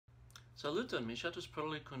Saluton, mi ŝatus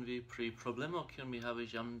paroli kun vi pri problemo kiun mi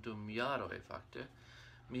havis jam dum jaroj fakte.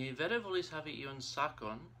 Mi vere volis havi iun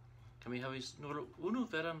sakon, kaj mi havis nur unu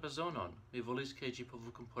veran bezonon. Mi volis ke ĝi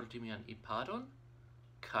povu komporti mian ipadon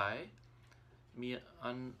kaj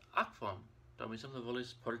mian akvon. Do mi simple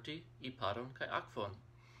volis porti ipadon kaj akvon.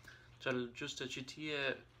 Ĉar ĝuste ĉi tie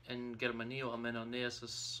en Germanio almenaŭ ne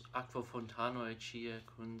estas akvofontanoj ĉie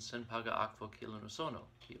kun senpaga akvo kiel en Usono,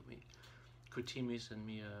 kiu mi kutimis en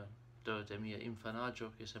mia de mia infanaĝo,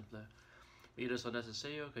 ke simple mi iras al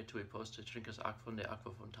necesejo kaj tuj poste trinkas akvon de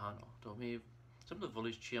akvofontano. Do mi simple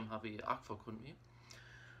volis ĉiam havi akvo kun mi.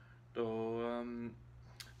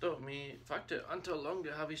 Do mi fakte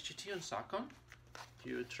antaŭlonge havis ĉi tiun sakon,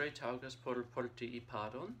 kiu tre taŭgas por porti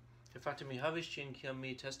ipadon. Kaj fakte mi havis ĝin kiam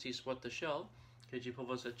mi testis what the shell, ke ĝi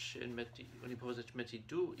povas oni povas eĉ meti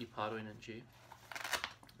du ipadojn en ĝi.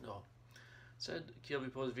 Do sed, kiel vi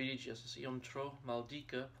povas vidi, ĝi estas iom tro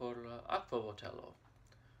maldika por la akvobotelo.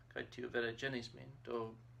 Kaj tio vere ĝenis min. Do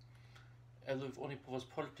eble oni povas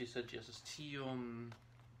porti, sed ĝi estas tiom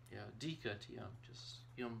dika tiam, ĝis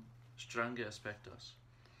iom strange aspektas.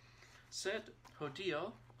 Sed hodiaŭ,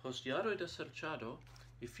 post jaroj da serĉado,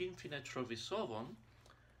 mi finfine trovis solvon,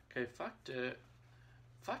 kaj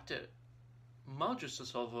fakte malĝusta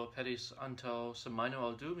solvo aperis antaŭ semajno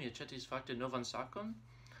aŭ du. Mi aĉetis fakte novan sakon,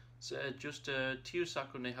 sed ĝuste tiu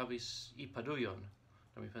sako ne havis ipadujon.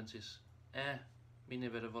 Do mi pensis, mi ne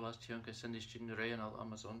vere volas tion, kaj sendis ĝin reen al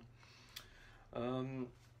Amazon.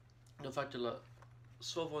 Do fakte la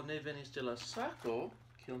solvo ne venis de la sako,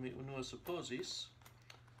 kiel mi unue supozis,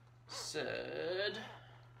 sed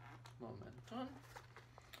momenton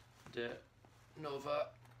de nova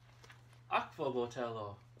akvobotelo.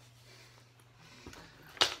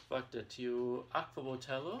 Fakte tiu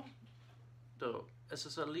akvobotelo, do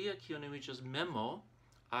estas alia kiu nomiĝas memo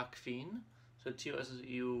akvin, sed tio estas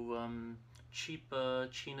iu cheapa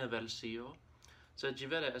ĉina versio, sed ĝi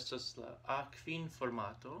vere estas la akvin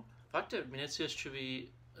formato. Fakte mi ne scias ĉu vi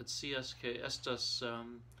scias ke estas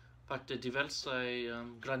fakte diversaj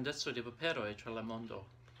grandecoj de paperoj tra la mondo.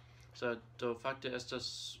 Sed do fakte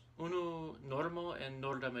estas unu normo en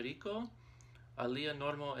Nordameriko, alia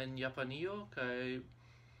normo en Japanio, kaj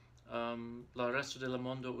la resto de la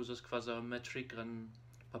mondo uzas kvazaŭ metrikan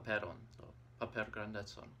paperon,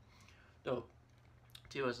 papergrandecon. Do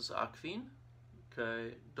tio estas akvin,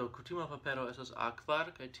 kaj do kutima papero estas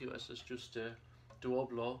akvar, kaj tio estas ĝuste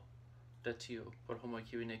duoblo de tio por homoj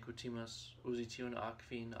kiuj ne kutimas uzi tiun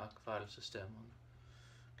akvar sistemon.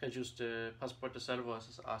 Kaj ĝuste pasporta servo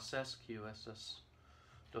estas A6, kiu estas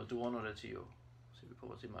do duono de tio, se vi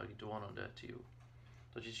povas imagi duonon de tio.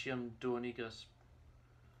 Do ĝi ĉiam duonigas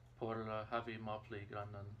por havi malpli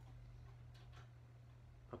grandan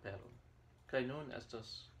paperon. Kaj nun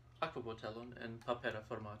estas akvobotelon en papera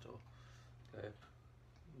formato. Kaj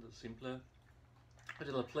simple,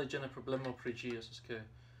 la plej ĝena problemo pri ĝi estas ke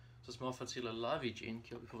estas malfacile lavi ĝin,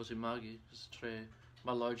 kiel vi povas imagi, estas tre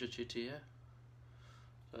mallarĝa ĉi tie.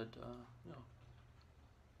 Sed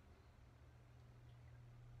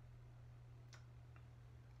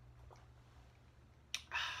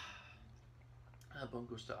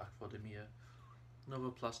bongusta akvo de mia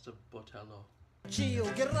nova plasta botelo. Ĉiu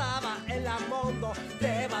grava en la mondo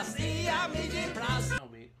devas iam iĝi plasta.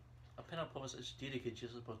 Mi apenaŭ povas eĉ diri ke ĝi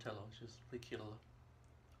estas botelo, ĝi estas pli kiel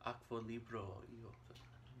akvolibro aŭ io.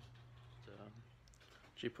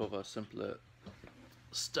 Ĝi povas simple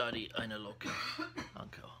stari ajnaloke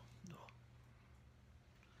ankaŭ.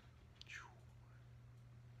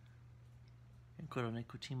 Ankoraŭ ne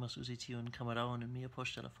kutimas uzi tiun kameraon en mia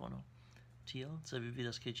poŝtelefono. Tiel, se vi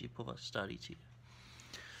vidas ke ĝi povas stari tie.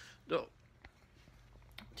 Do,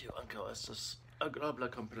 tio ankaŭ estas agrabla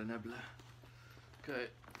kompreneble. Kaj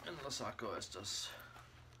en la sako estas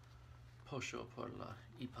poŝo por la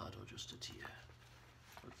ipado ĝuste tie.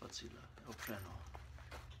 Por facila elpreno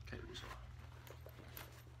kaj uzo.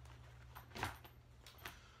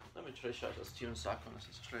 Mi tre ŝatas tiun sakon,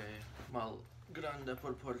 estas tre malgranda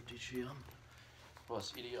por porti ĉiam.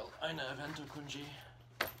 Povas iri al ajna evento kun ĝi.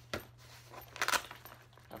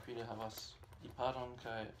 Rapide havas ipadon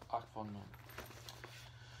kaj akvon nun.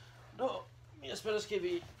 Do, mi esperas ke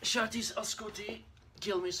vi ŝatis aŭskulti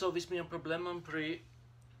kiel mi solvis mian problemon pri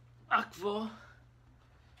akvo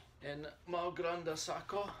en malgranda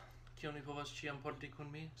sako, kiun mi povas ĉiam porti kun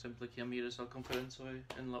mi, simple kiam mi iras al konferencoj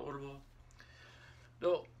en la urbo.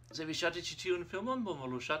 Do, se vi ŝatis ĉi tiun filmon,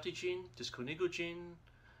 bonvolu ŝati ĝin, diskonigu ĝin,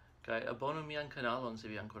 kaj abonu mian kanalon se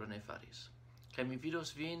vi ankoraŭ ne faris. Kaj mi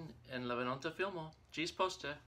vidos vin en la venonta filmo. Ĝis poste!